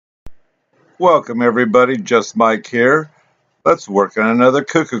Welcome everybody, just Mike here. Let's work on another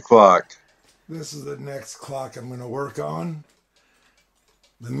cuckoo clock. This is the next clock I'm going to work on.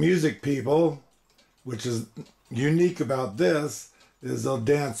 The music people, which is unique about this, is they'll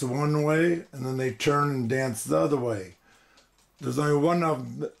dance one way and then they turn and dance the other way. There's only one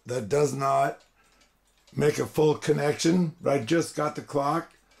of them that does not make a full connection, but I just got the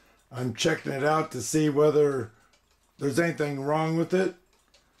clock. I'm checking it out to see whether there's anything wrong with it.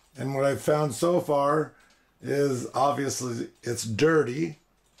 And what I've found so far is obviously it's dirty.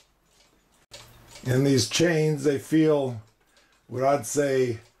 And these chains, they feel what I'd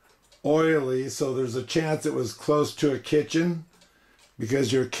say oily, so there's a chance it was close to a kitchen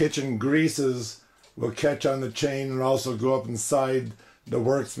because your kitchen greases will catch on the chain and also go up inside the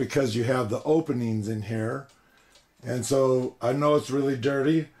works because you have the openings in here. And so I know it's really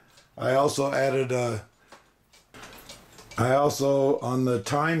dirty. I also on the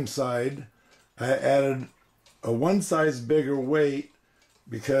time side, I added a one size bigger weight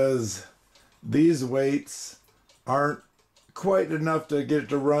because these weights aren't quite enough to get it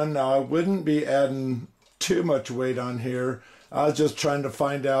to run. Now I wouldn't be adding too much weight on here. I was just trying to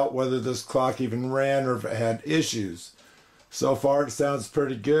find out whether this clock even ran or if it had issues. So far it sounds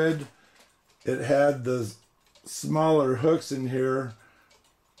pretty good. It had the smaller hooks in here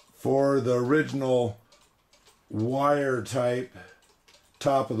for the original wire type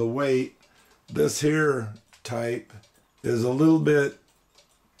top of the weight. This here type is a little bit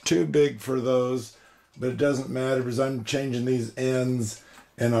too big for those, but it doesn't matter because I'm changing these ends,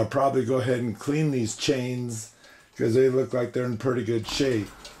 and I'll probably go ahead and clean these chains because they look like they're in pretty good shape.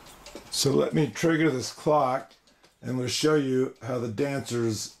 So let me trigger this clock and we'll show you how the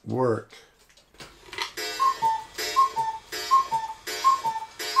dancers work.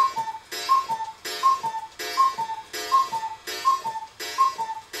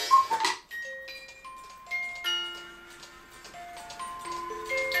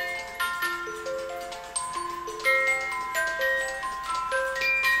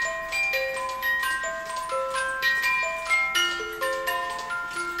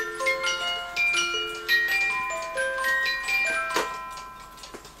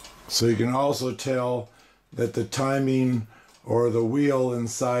 So you can also tell that the timing or the wheel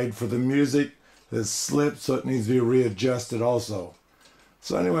inside for the music has slipped, so it needs to be readjusted also.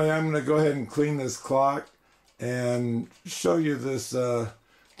 So anyway, I'm going to go ahead and clean this clock and show you this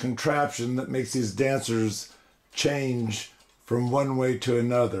contraption that makes these dancers change from one way to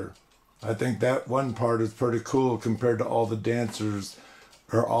another. I think that one part is pretty cool compared to all the dancers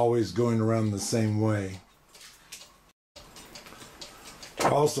are always going around the same way.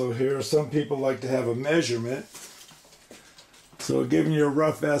 Also here, some people like to have a measurement. So giving you a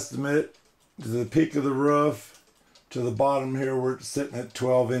rough estimate, to the peak of the roof to the bottom here, we're sitting at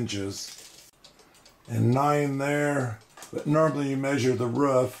 12 inches. And 9 there, but normally you measure the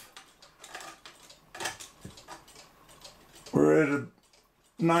roof. We're at a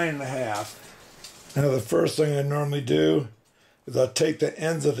 9.5. Now the first thing I normally do is I'll take the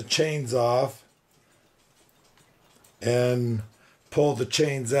ends of the chains off and pull the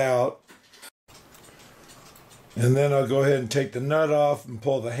chains out, and then I'll go ahead and take the nut off and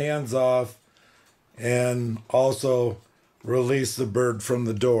pull the hands off and also release the bird from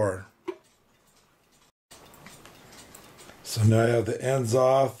the door. So now I have the ends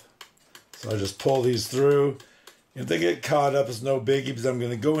off, so I just pull these through. If they get caught up, it's no biggie because I'm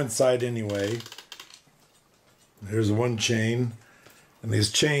going to go inside anyway. Here's one chain, and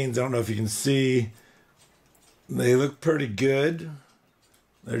these chains, I don't know if you can see, they look pretty good.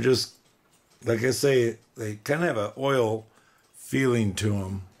 They're just, like I say, they kind of have an oil feeling to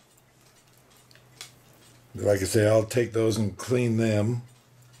them. Like I say, I'll take those and clean them.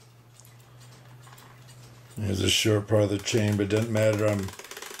 Here's a short part of the chain, but it doesn't matter. I'm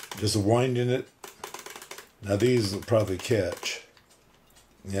just winding it. Now these will probably catch.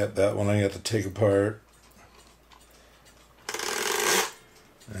 Yep, that one I have to take apart.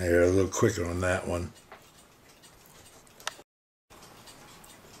 Here, a little quicker on that one.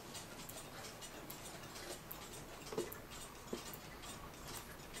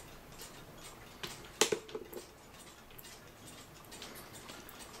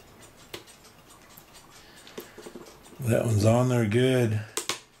 That one's on there good.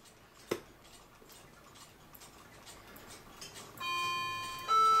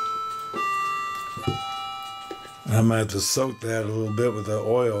 I might have to soak that a little bit with the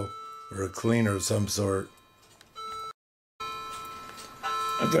oil or a cleaner of some sort.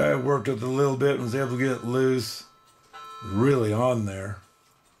 Okay, I worked with it a little bit and was able to get it loose. Really on there.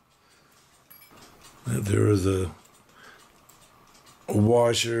 There was a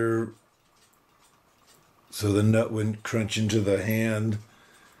washer so the nut wouldn't crunch into the hand.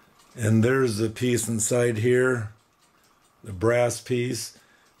 And there's the piece inside here, the brass piece.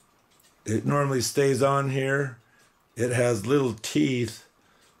 It normally stays on here. It has little teeth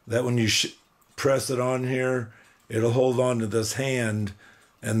that when you press it on here, it'll hold on to this hand,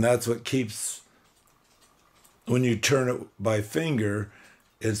 and that's what keeps, when you turn it by finger,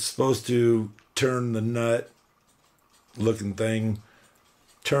 it's supposed to turn the nut looking thing,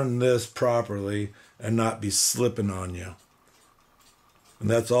 turn this properly and not be slipping on you. And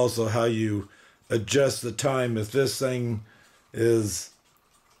that's also how you adjust the time. If this thing is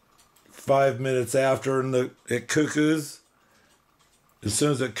 5 minutes after and it cuckoos, as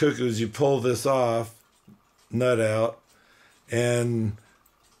soon as it cuckoos, you pull this off, nut out, and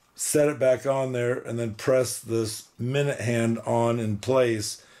set it back on there, and then press this minute hand on in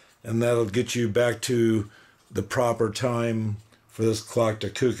place, and that'll get you back to the proper time for this clock to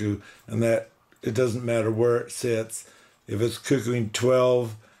cuckoo. And that it doesn't matter where it sits. If it's cuckooing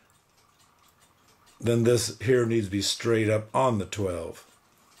 12, then this here needs to be straight up on the 12.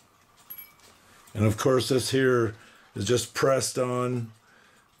 And of course this here is just pressed on.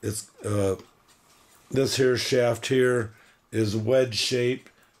 It's this here shaft here is wedge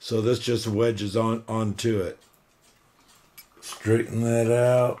shaped, so this just wedges onto it. Straighten that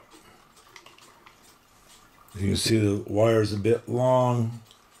out. You can see the wire's a bit long,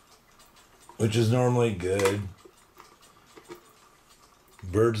 which is normally good.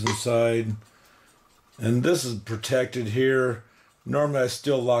 Birds inside. And this is protected here. Normally I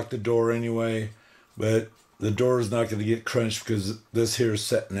still lock the door anyway, but the door is not going to get crunched because this here is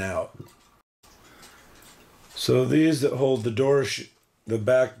setting out. So these that hold the door, the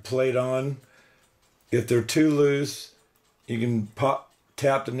back plate on, if they're too loose, you can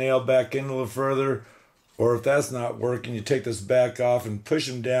tap the nail back in a little further, or if that's not working, you take this back off and push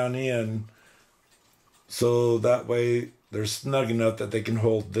them down in, so that way they're snug enough that they can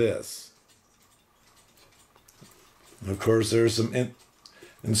hold this. And of course, there's some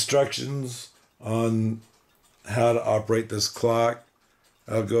instructions on how to operate this clock.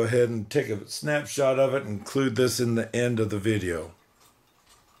 I'll go ahead and take a snapshot of it and include this in the end of the video.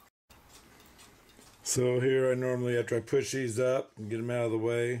 So here I normally, after I push these up and get them out of the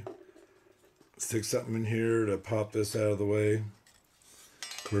way, stick something in here to pop this out of the way.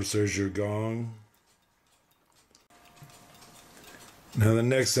 Of course, there's your gong. Now the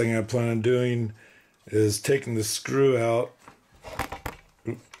next thing I plan on doing is taking the screw out.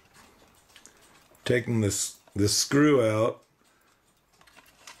 Taking this screw out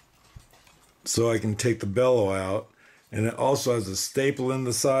so I can take the bellow out. And it also has a staple in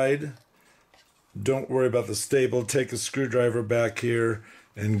the side. Don't worry about the staple. Take a screwdriver back here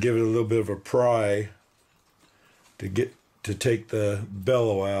and give it a little bit of a pry to take the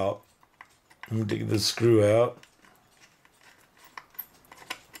bellow out. Let me take the screw out.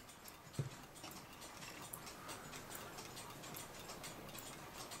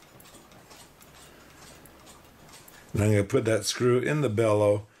 And I'm going to put that screw in the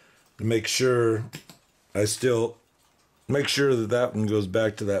bellow to make sure that that one goes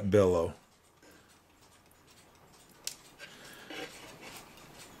back to that bellow.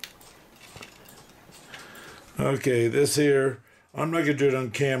 Okay, this here, I'm not going to do it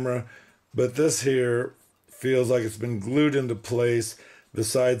on camera, but this here feels like it's been glued into place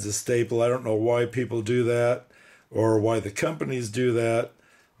besides the staple. I don't know why people do that or why the companies do that,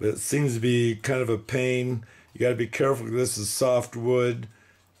 but it seems to be kind of a pain. You got to be careful. This is soft wood,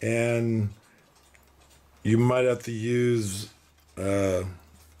 and you might have to use a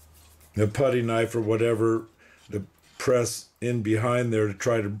putty knife or whatever to press in behind there to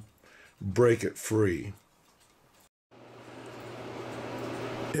try to break it free.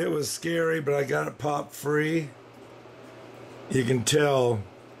 It was scary, but I got it popped free. You can tell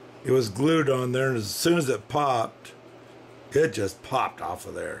it was glued on there, and as soon as it popped, it just popped off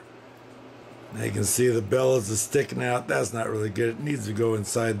of there. Now you can see the bellows is sticking out. That's not really good. It needs to go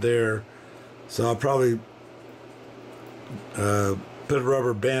inside there. So I'll probably put a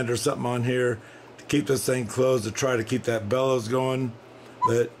rubber band or something on here to keep this thing closed to try to keep that bellows going.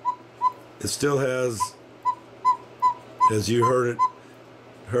 But it still has, as you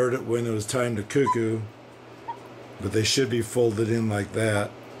heard it when it was time to cuckoo, but they should be folded in like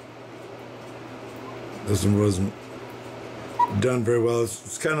that. This one wasn't done very well.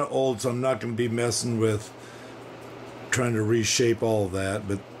 It's kind of old, so I'm not going to be messing with trying to reshape all of that,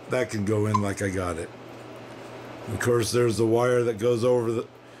 but that can go in like I got it. Of course, there's the wire that goes over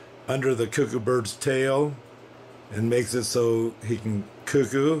under the cuckoo bird's tail and makes it so he can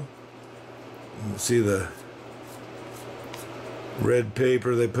cuckoo. You see the red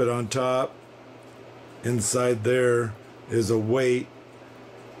paper they put on top. inside there is a weight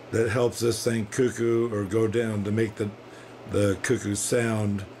that helps this thing cuckoo or go down to make the cuckoo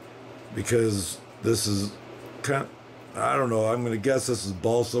sound, because this is kind of, I don't know, I'm going to guess this is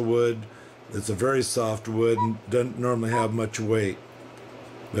balsa wood. It's a very soft wood and doesn't normally have much weight.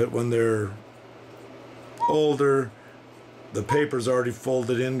 But when they're older, the paper's already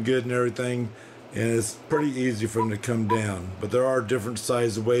folded in good and everything, and it's pretty easy for them to come down. But there are different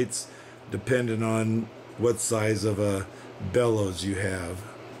size weights depending on what size of a bellows you have.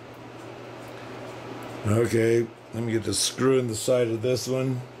 Okay, let me get the screw in the side of this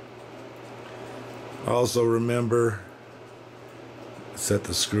one. Also remember, set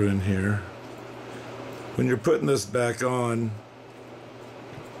the screw in here. When you're putting this back on,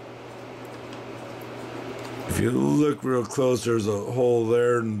 if you look real close, there's a hole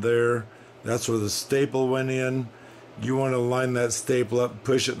there and there. That's where the staple went in. You want to line that staple up and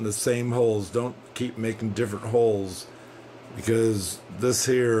push it in the same holes. Don't keep making different holes, because this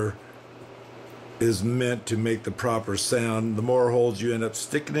here is meant to make the proper sound. The more holes you end up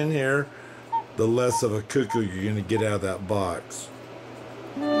sticking in here, the less of a cuckoo you're going to get out of that box.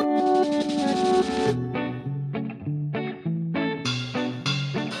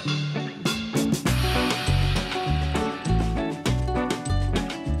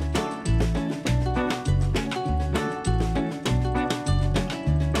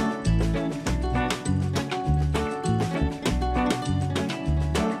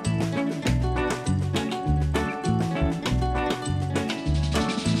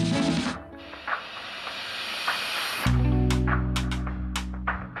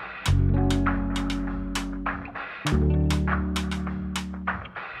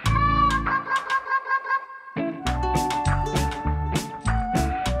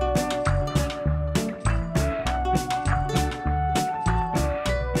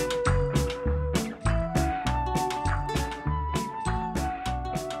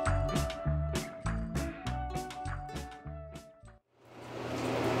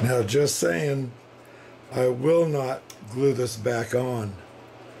 Now, just saying, I will not glue this back on.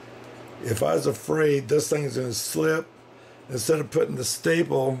 If I was afraid this thing's going to slip, instead of putting the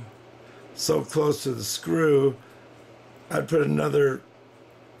staple so close to the screw, I'd put another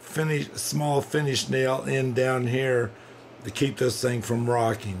small finish nail in down here to keep this thing from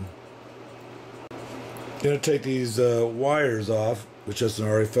rocking. I'm going to take these wires off, which just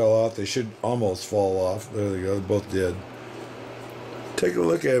already fell off. They should almost fall off. There they go, they both did. Take a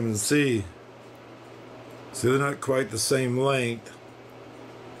look at them and see. See, they're not quite the same length.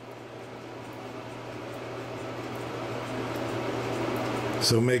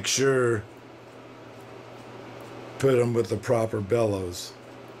 So make sure, put them with the proper bellows.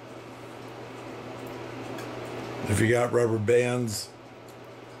 If you got rubber bands,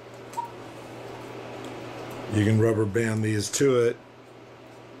 you can rubber band these to it,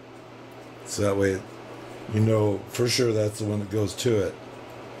 so that way you know for sure that's the one that goes to it.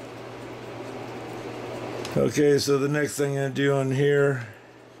 Okay, so the next thing I'm going to do on here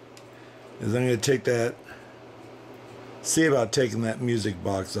is I'm going to take that, see about taking that music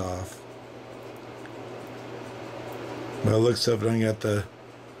box off. By the looks of it, I'm going to have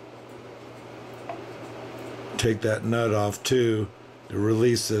to take that nut off too to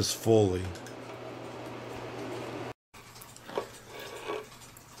release this fully.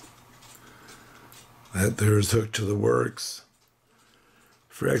 That there is hooked to the works.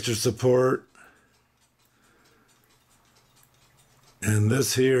 For extra support. And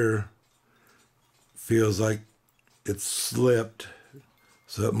this here feels like it's slipped,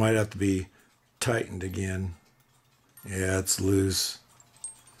 so it might have to be tightened again. Yeah, it's loose.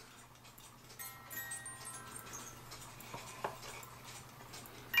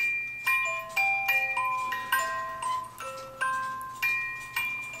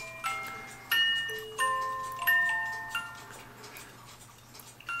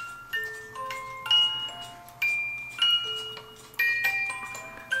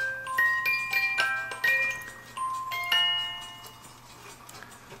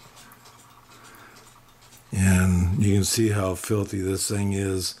 And you can see how filthy this thing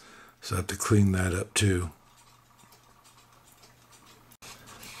is, so I have to clean that up too.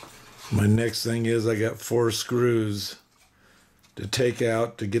 My next thing is I got 4 screws to take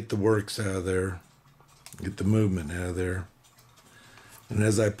out to get the works out of there, get the movement out of there. And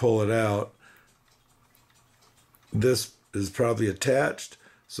as I pull it out, this is probably attached,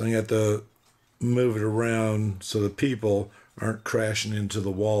 so I have to move it around so the people aren't crashing into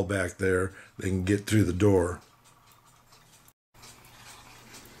the wall back there. They can get through the door.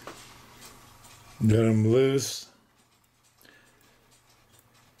 Got them loose.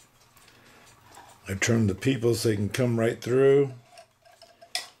 I turn the people so they can come right through.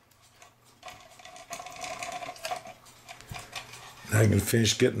 I can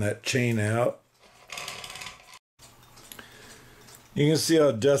finish getting that chain out. You can see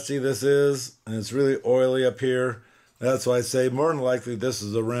how dusty this is, and it's really oily up here. That's why I say more than likely this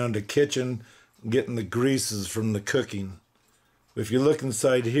is around the kitchen, getting the greases from the cooking. If you look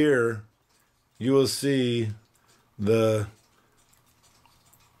inside here, you will see the,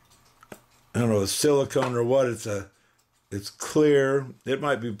 I don't know, silicone or what. It's clear. It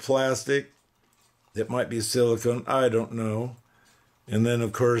might be plastic. It might be silicone. I don't know. And then,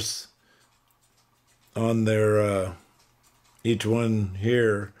 of course, on their each one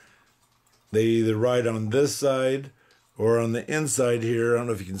here, they either write on this side or on the inside here. I don't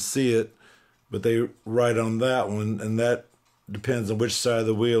know if you can see it, but they write on that one, and that depends on which side of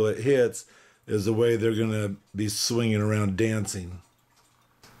the wheel it hits, is the way they're going to be swinging around dancing.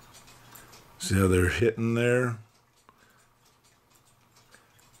 See how they're hitting there?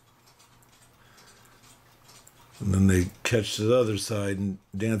 And then they catch the other side and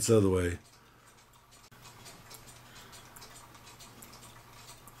dance the other way.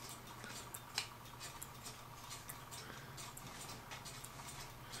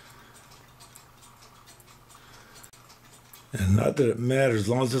 And not that it matters, as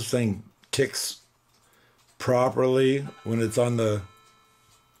long as this thing ticks properly when it's on the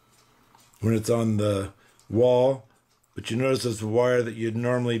wall. But you notice this wire that you'd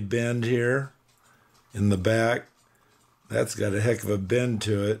normally bend here in the back, that's got a heck of a bend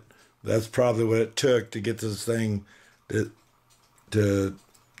to it. That's probably what it took to get this thing to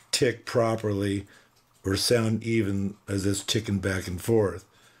tick properly or sound even as it's ticking back and forth.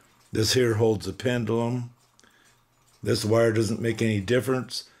 This here holds a pendulum. This wire doesn't make any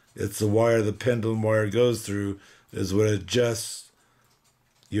difference. It's the wire the pendulum wire goes through is what adjusts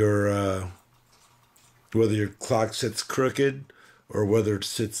your whether your clock sits crooked or whether it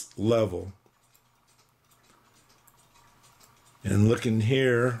sits level. And looking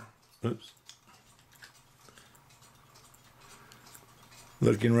here, oops,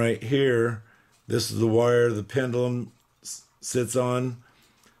 looking right here, this is the wire the pendulum sits on.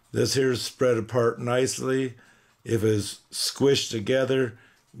 This here is spread apart nicely. If it's squished together,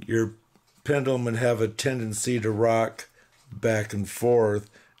 your pendulum would have a tendency to rock back and forth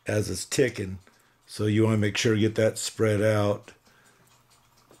as it's ticking. So you want to make sure you get that spread out,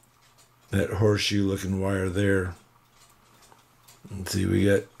 that horseshoe looking wire there. Let's see, we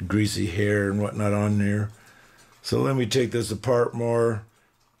got greasy hair and whatnot on there. So let me take this apart more.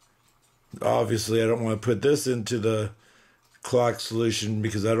 Obviously, I don't want to put this into the clock solution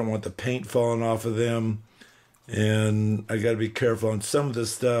because I don't want the paint falling off of them. And I got to be careful on some of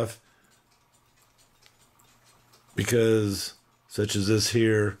this stuff because, such as this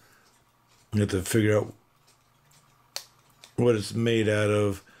here, you have to figure out what it's made out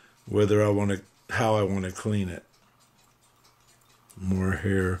of, whether I want to, how I want to clean it. More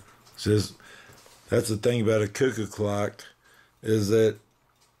here. So that's the thing about a cuckoo clock, is that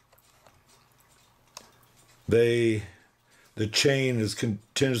the chain is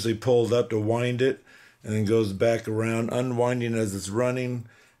continuously pulled up to wind it, and then goes back around, unwinding as it's running.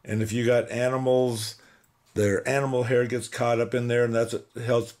 And if you got animals, their animal hair gets caught up in there, and that's what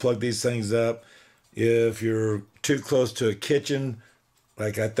helps plug these things up. If you're too close to a kitchen,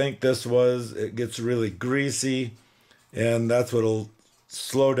 like I think this was, it gets really greasy, and that's what'll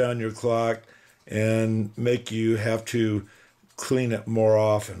slow down your clock and make you have to clean it more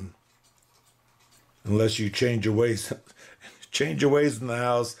often. Unless you change your ways, change your ways in the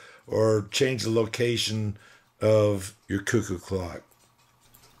house, or change the location of your cuckoo clock.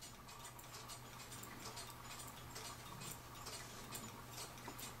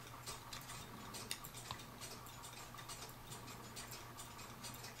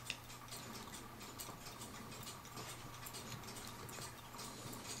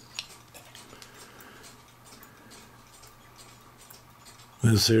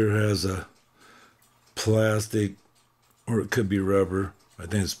 This here has a plastic, or it could be rubber, I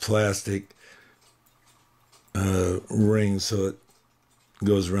think it's plastic ring, so it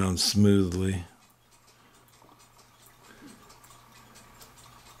goes around smoothly.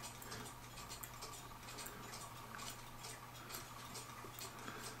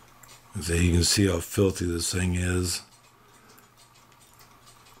 So you can see how filthy this thing is.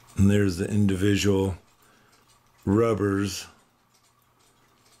 And there's the individual rubbers,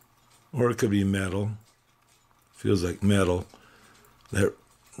 or it could be metal. Feels like metal that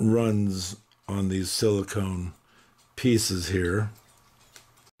runs on these silicone pieces here.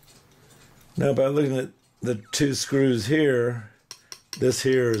 Now, by looking at the two screws here, this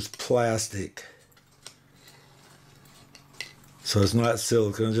here is plastic. So it's not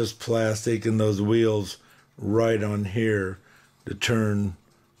silicone, it's just plastic, and those wheels right on here to turn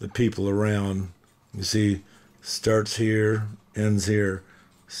the people around. You see, starts here, ends here,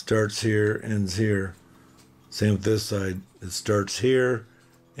 starts here, ends here. Same with this side. It starts here,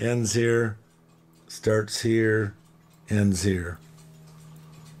 ends here, starts here, ends here.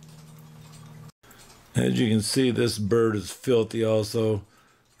 As you can see, this bird is filthy also.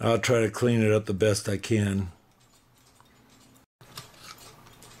 I'll try to clean it up the best I can.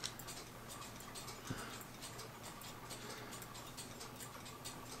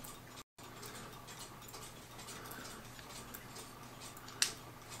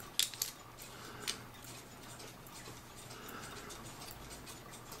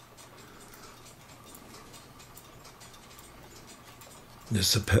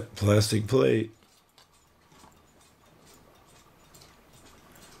 Just a plastic plate.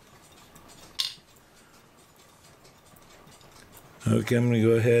 Okay, I'm going to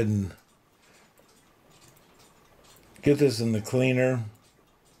go ahead and get this in the cleaner.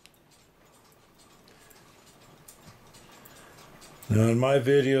 Now in my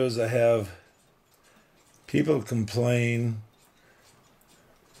videos I have people complain,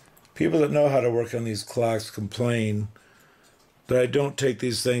 people that know how to work on these clocks complain that I don't take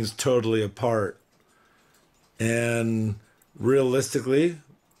these things totally apart. And realistically,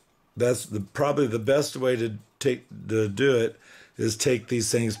 that's probably the best way to do it is take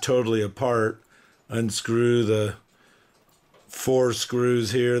these things totally apart, unscrew the 4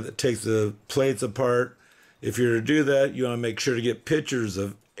 screws here that takes the plates apart. If you're to do that, you want to make sure to get pictures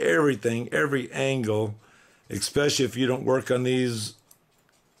of everything, every angle, especially if you don't work on these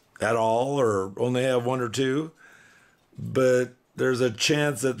at all or only have 1 or 2. But there's a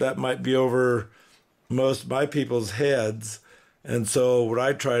chance that that might be over most of my people's heads. And so what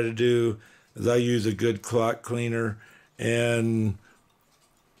I try to do is I use a good clock cleaner, and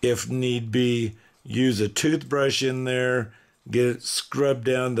if need be, use a toothbrush in there, get it scrubbed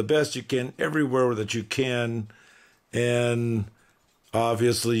down the best you can everywhere that you can. And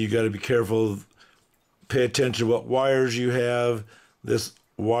obviously you got to be careful, pay attention to what wires you have. This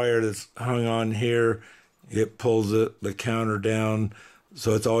wire that's hung on here, it pulls the counter down,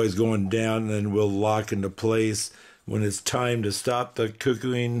 so it's always going down, and then will lock into place when it's time to stop the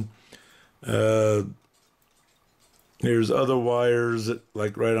cuckooing. There's other wires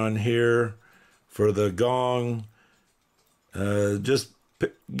like right on here for the gong. Just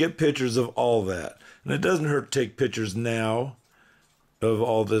get pictures of all that. And it doesn't hurt to take pictures now of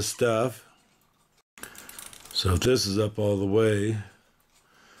all this stuff. So if this is up all the way,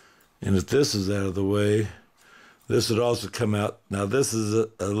 and if this is out of the way, this would also come out. Now this is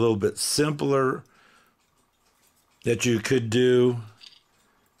a little bit simpler that you could do.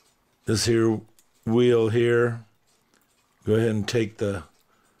 This here wheel here, go ahead and take the,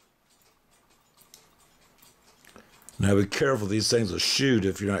 now be careful, these things will shoot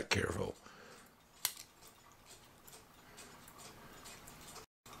if you're not careful.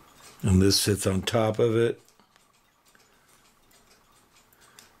 And this sits on top of it.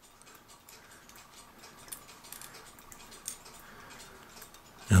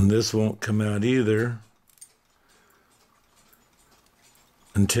 And this won't come out either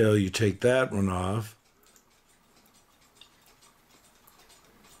until you take that one off.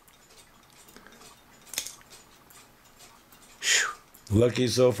 Whew. Lucky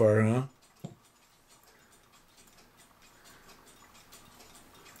so far, huh?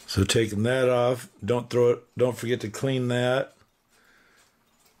 So taking that off, don't throw it, don't forget to clean that.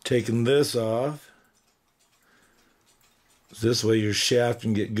 Taking this off. This way your shaft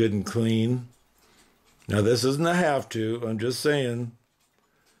can get good and clean. Now this isn't a have to, I'm just saying.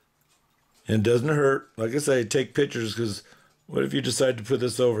 And it doesn't hurt. Like I say, take pictures, because what if you decide to put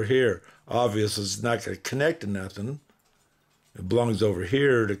this over here? Obviously it's not going to connect to nothing. It belongs over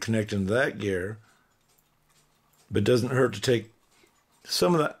here to connect into that gear. But it doesn't hurt to take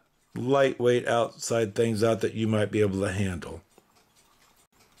some of the lightweight outside things out that you might be able to handle.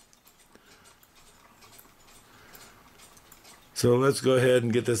 So let's go ahead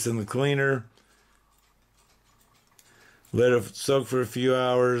and get this in the cleaner. Let it soak for a few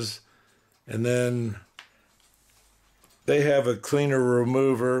hours. And then they have a cleaner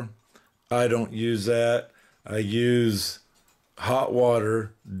remover. I don't use that. I use hot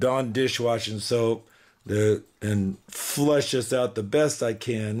water, Dawn dishwashing soap, and flush this out the best I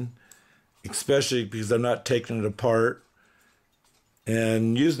can, especially because I'm not taking it apart.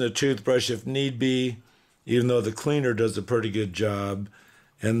 And using a toothbrush if need be, even though the cleaner does a pretty good job.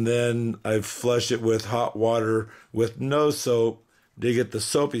 And then I flush it with hot water with no soap to get the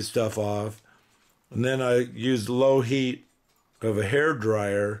soapy stuff off. And then I use low heat of a hair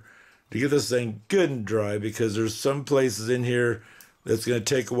dryer to get this thing good and dry, because there's some places in here that's going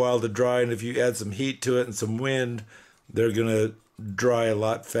to take a while to dry, and if you add some heat to it and some wind, they're going to dry a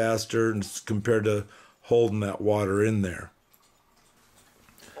lot faster compared to holding that water in there.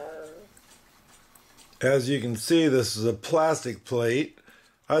 As you can see, this is a plastic plate.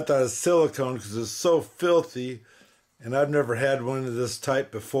 I thought it was silicone because it's so filthy, and I've never had one of this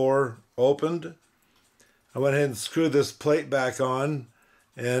type before opened. I went ahead and screwed this plate back on,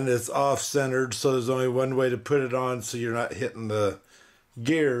 and it's off-centered, so there's only one way to put it on so you're not hitting the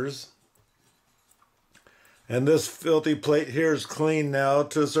gears. And this filthy plate here is clean now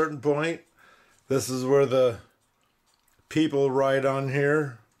to a certain point. This is where the people ride on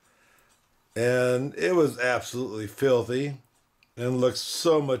here. And it was absolutely filthy and looks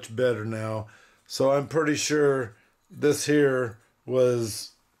so much better now. So I'm pretty sure this here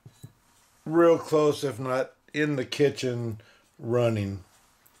was real close, if not in the kitchen, running.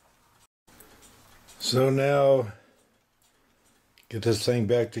 So now, get this thing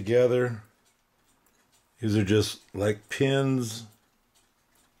back together. These are just like pins.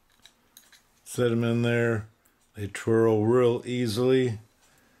 Set them in there. They twirl real easily.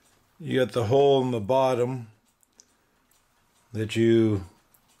 You got the hole in the bottom that you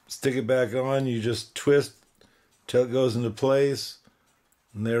stick it back on. You just twist till it goes into place.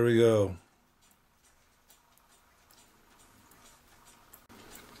 And there we go.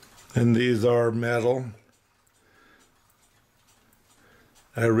 And these are metal.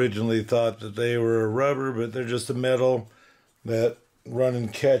 I originally thought that they were rubber, but they're just a metal that run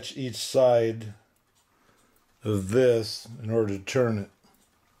and catch each side of this in order to turn it.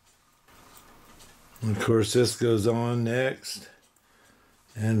 And of course, this goes on next.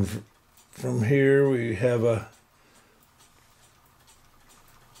 And from here, we have a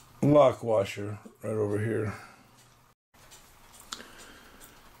lock washer right over here.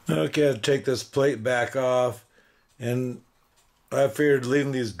 Okay, I'll take this plate back off, and I figured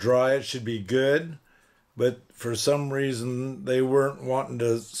leaving these dry, it should be good, but for some reason they weren't wanting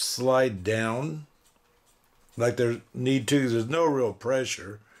to slide down like they need to. There's no real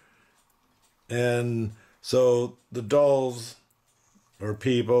pressure, and so the dolls or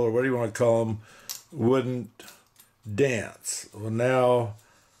people or what do you want to call them wouldn't dance. Well, now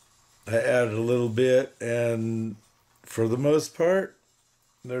I added a little bit, and for the most part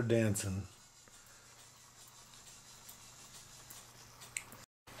they're dancing.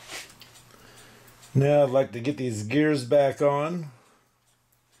 Now I'd like to get these gears back on.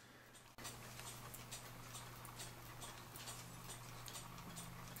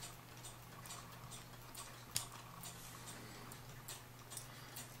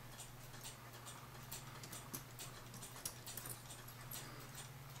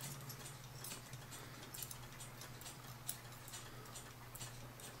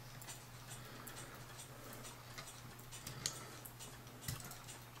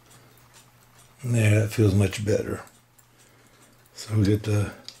 Yeah, that feels much better. So we'll get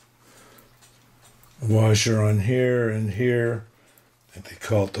the washer on here and here. I think they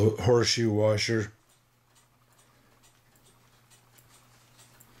call it the horseshoe washer.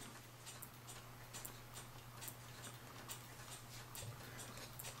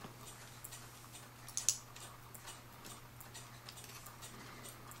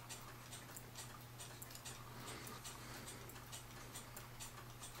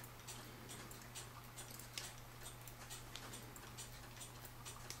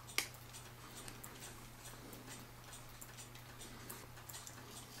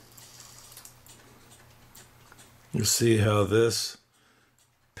 You see how this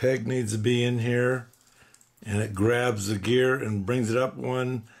peg needs to be in here, and it grabs the gear and brings it up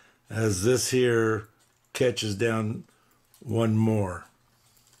one as this here catches down one more.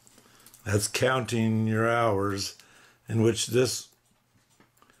 That's counting your hours, in which this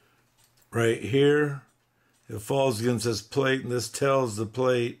right here, it falls against this plate, and this tells the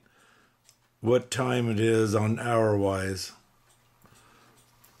plate what time it is on hour-wise.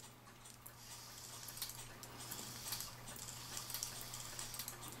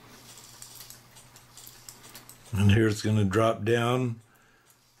 And here it's going to drop down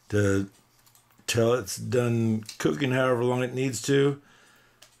to tell it's done cooking however long it needs to.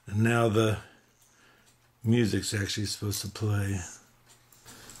 And now the music's actually supposed to play.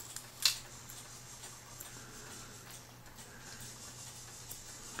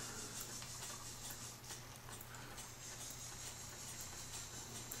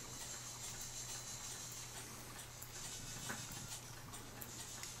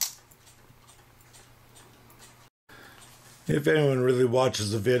 If anyone really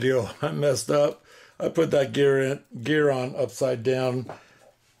watches the video, I messed up. I put that gear on upside down.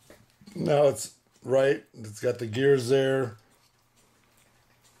 Now it's right. It's got the gears there.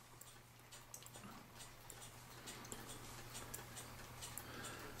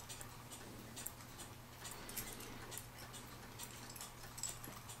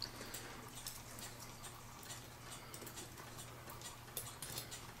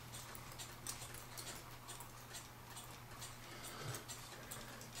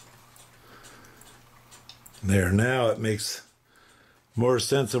 There, now it makes more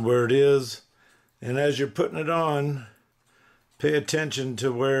sense of where it is. And as you're putting it on, pay attention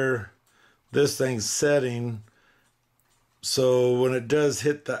to where this thing's setting. So when it does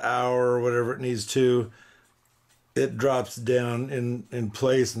hit the hour or whatever it needs to, it drops down in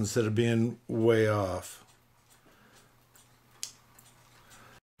place instead of being way off.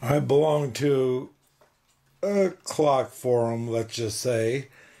 I belong to a clock forum, let's just say,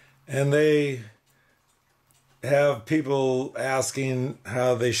 and they have people asking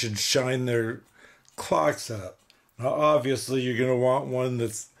how they should shine their clocks up. Now, obviously, you're going to want one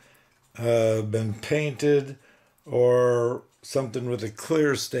that's been painted or something with a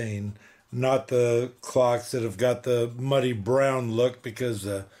clear stain, not the clocks that have got the muddy brown look, because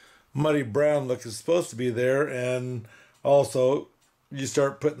the muddy brown look is supposed to be there. And also, you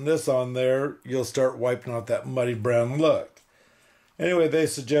start putting this on there, you'll start wiping out that muddy brown look. Anyway, they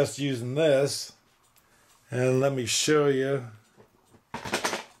suggest using this. And let me show you. You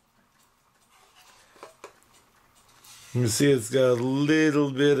can see it's got a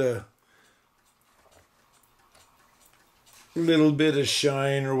little bit of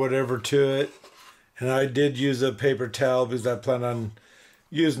shine or whatever to it. And I did use a paper towel because I plan on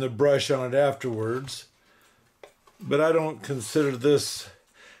using a brush on it afterwards. But I don't consider this,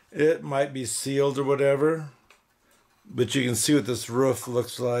 it might be sealed or whatever. But you can see what this roof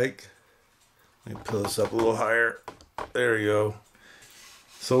looks like. Let me pull this up a little higher. There you go.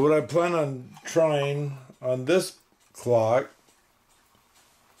 So what I plan on trying on this clock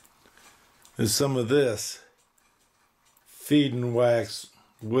is some of this feed and wax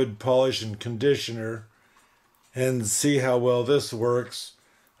wood polish and conditioner, and see how well this works.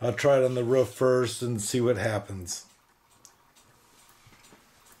 I'll try it on the roof first and see what happens.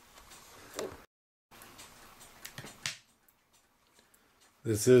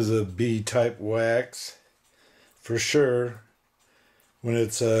 This is a B-type wax for sure. When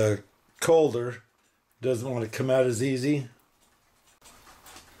it's colder, it doesn't want to come out as easy.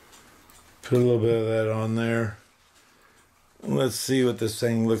 Put a little bit of that on there. Let's see what this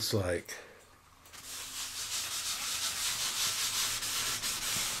thing looks like.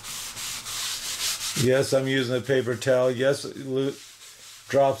 Yes, I'm using a paper towel. Yes, it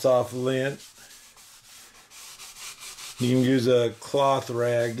drops off lint. You can use a cloth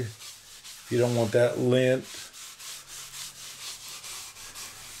rag if you don't want that lint.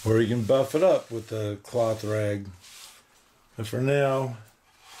 Or you can buff it up with a cloth rag. But for now,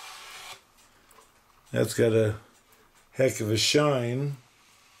 that's got a heck of a shine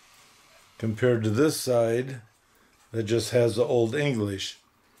compared to this side that just has the Old English.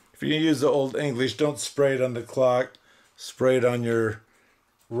 If you use the Old English, don't spray it on the clock. Spray it on your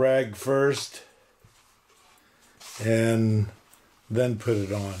rag first and then put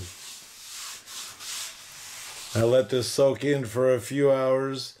it on. Now let this soak in for a few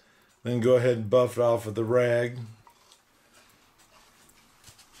hours, then go ahead and buff it off with the rag.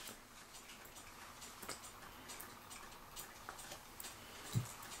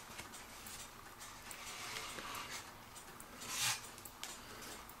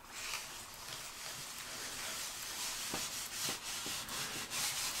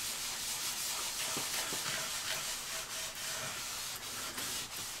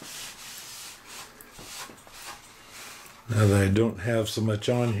 Now that I don't have so much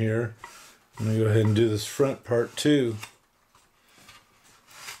on here, I'm going to go ahead and do this front part too.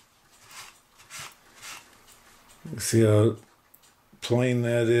 See how plain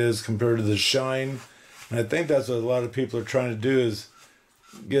that is compared to the shine. And I think that's what a lot of people are trying to do, is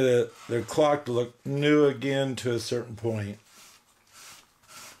get their clock to look new again to a certain point.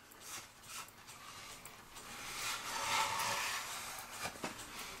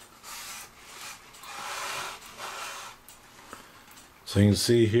 So you can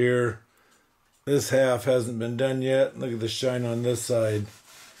see here, this half hasn't been done yet. Look at the shine on this side.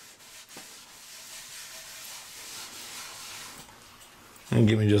 And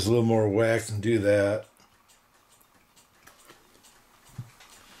give me just a little more wax and do that.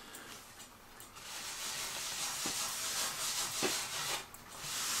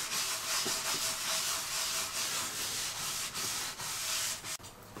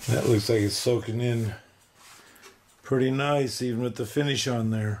 That looks like it's soaking in pretty nice, even with the finish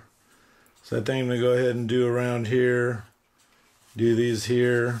on there. So I think I'm gonna go ahead and do around here, do these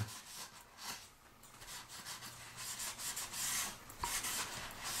here.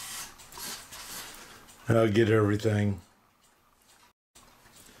 I'll get everything.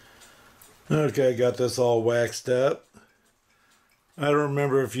 Okay, I got this all waxed up. I don't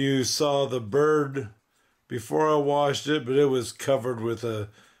remember if you saw the bird before I washed it, but it was covered with a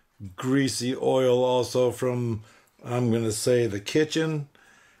greasy oil also from, I'm going to say, the kitchen.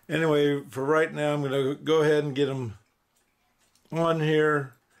 Anyway, for right now, I'm going to go ahead and get him on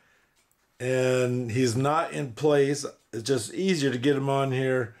here. And he's not in place. It's just easier to get him on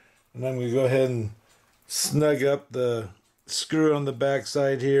here. And I'm going to go ahead and snug up the screw on the back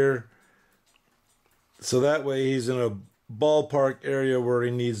side here. So that way he's in a ballpark area where he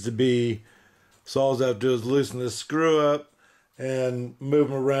needs to be. So all I have to do is loosen the screw up and move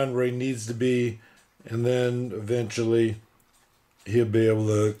him around where he needs to be, and then eventually he'll be able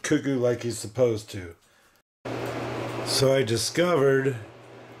to cuckoo like he's supposed to. So I discovered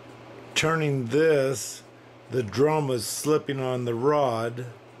turning this, the drum was slipping on the rod,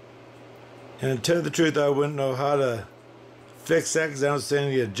 and to tell you the truth, I wouldn't know how to fix that because I don't see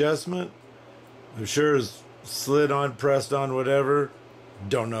any adjustment. I'm sure it's slid on, pressed on, whatever.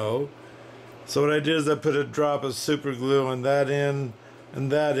 Don't know. So what I did is I put a drop of super glue on that end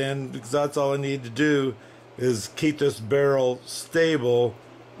and that end, because that's all I need to do is keep this barrel stable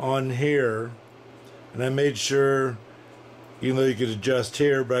on here. And I made sure, even though you could adjust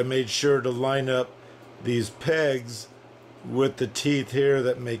here, but I made sure to line up these pegs with the teeth here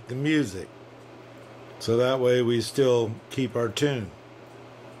that make the music. So that way we still keep our tune.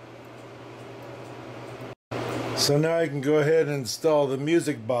 So now I can go ahead and install the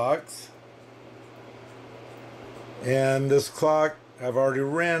music box. And this clock, I've already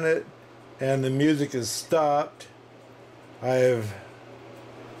ran it, and the music is stopped. I've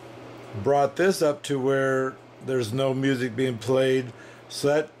brought this up to where there's no music being played, so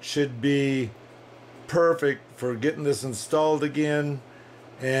that should be perfect for getting this installed again,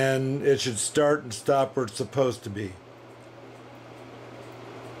 and it should start and stop where it's supposed to be.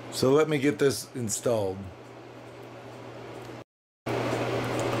 So let me get this installed.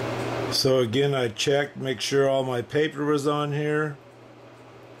 So again, I checked, make sure all my paper was on here.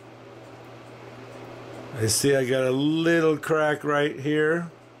 I see I got a little crack right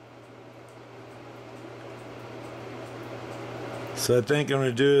here. So I think I'm going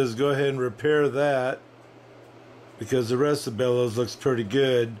to do is go ahead and repair that, because the rest of the bellows looks pretty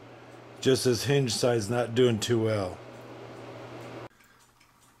good, just this hinge side's not doing too well.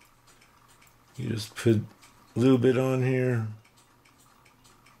 You just put a little bit on here.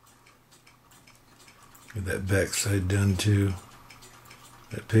 Get that back side done too.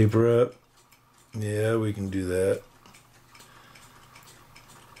 That paper up. Yeah, we can do that.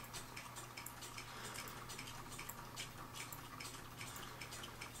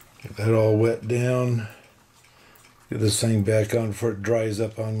 Get that all wet down. Get this thing back on before it dries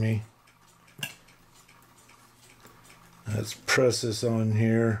up on me. Let's press this on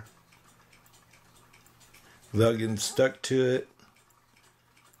here without getting stuck to it.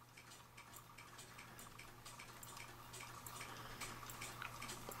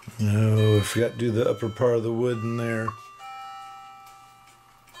 No, I forgot to do the upper part of the wood in there.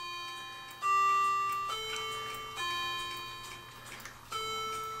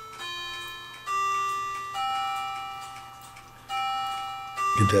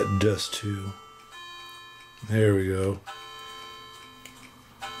 Get that dust too. There we go.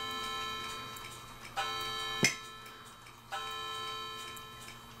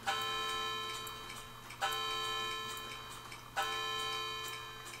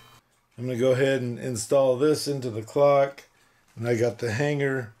 I'm going to go ahead and install this into the clock. And I got the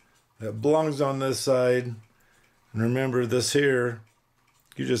hanger that belongs on this side. And remember this here,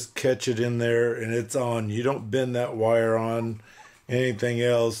 you just catch it in there and it's on. You don't bend that wire on anything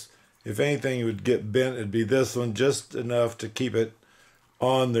else. If anything would get bent, it'd be this one, just enough to keep it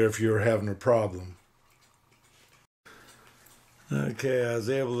on there if you were having a problem. Okay, I was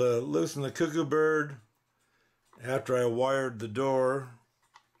able to loosen the cuckoo bird after I wired the door.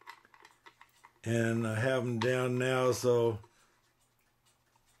 And I have him down now, so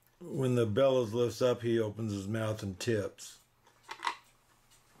when the bellows lifts up, he opens his mouth and tips.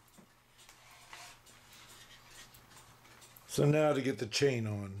 So now to get the chain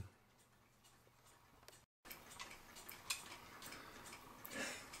on.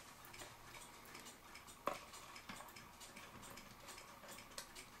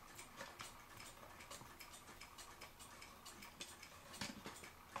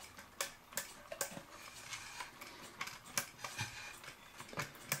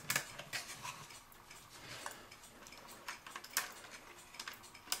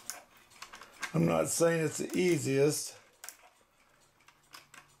 I'm not saying it's the easiest,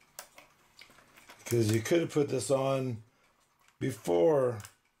 because you could have put this on before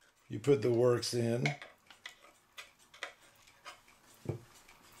you put the works in.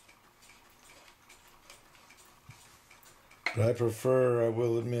 But I prefer, I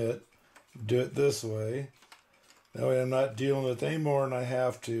will admit, do it this way. That way I'm not dealing with any more than I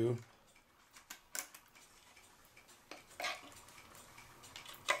have to.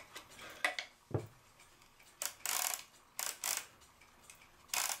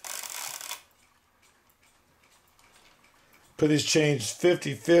 Put these chains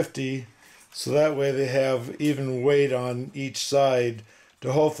 50-50, so that way they have even weight on each side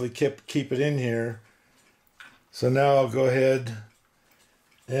to hopefully keep it in here. So now I'll go ahead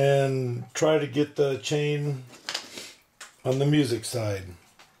and try to get the chain on the music side.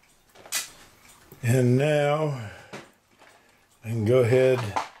 And now I can go ahead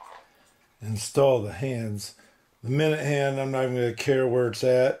and install the hands. The minute hand, I'm not even going to care where it's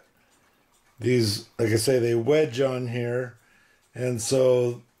at. These, like I say, they wedge on here. And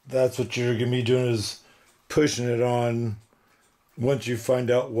so that's what you're going to be doing, is pushing it on once you find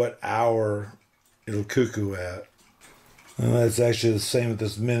out what hour it'll cuckoo at. And that's actually the same with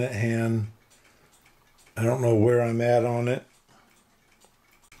this minute hand. I don't know where I'm at on it.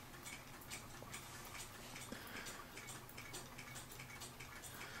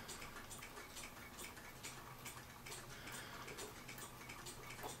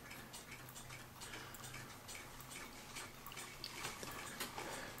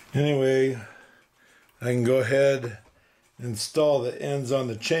 Anyway, I can go ahead and install the ends on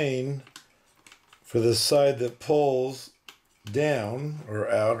the chain for the side that pulls down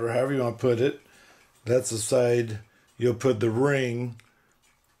or out, or however you want to put it. That's the side you'll put the ring,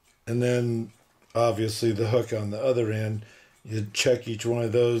 and then obviously the hook on the other end. You check each one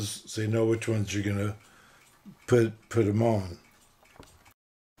of those so you know which ones you're going to put them on.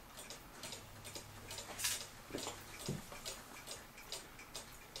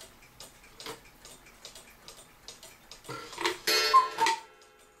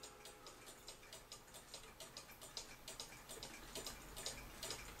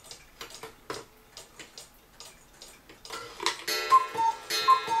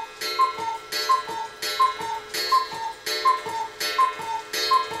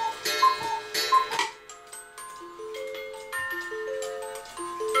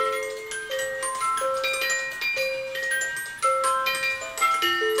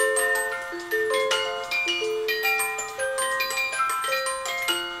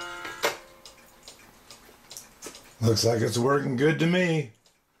 Looks like it's working good to me.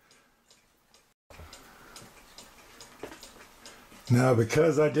 Now,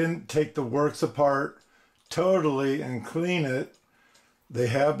 because I didn't take the works apart totally and clean it, they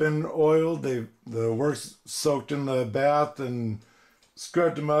have been oiled. The works soaked in the bath and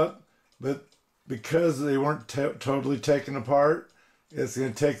scrubbed them up. But because they weren't totally taken apart, it's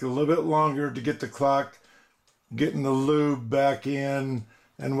going to take a little bit longer to get the clock, getting the lube back in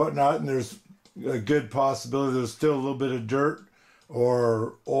and whatnot. And there's a good possibility there's still a little bit of dirt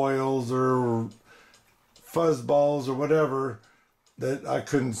or oils or fuzz balls or whatever that I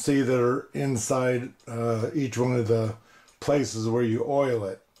couldn't see that are inside each one of the places where you oil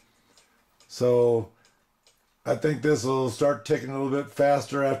it. So I think this will start ticking a little bit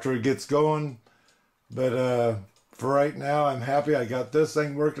faster after it gets going. But for right now, I'm happy. I got this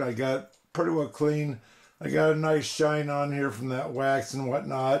thing working. I got pretty well clean. I got a nice shine on here from that wax and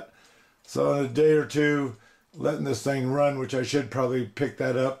whatnot. So in a day or two, letting this thing run, which I should probably pick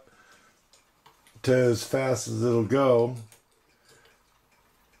that up to as fast as it'll go.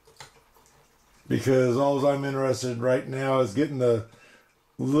 Because all I'm interested in right now is getting the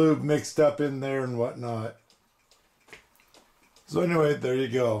lube mixed up in there and whatnot. So anyway, there you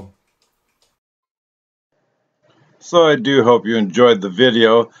go. So I do hope you enjoyed the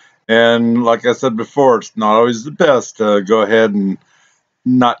video. And like I said before, it's not always the best to go ahead and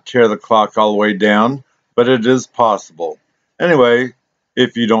not tear the clock all the way down, but it is possible. Anyway,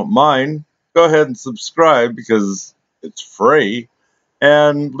 if you don't mind, go ahead and subscribe because it's free.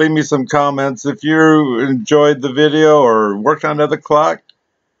 And leave me some comments if you enjoyed the video or worked on another clock.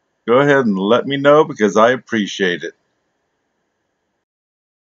 Go ahead and let me know because I appreciate it.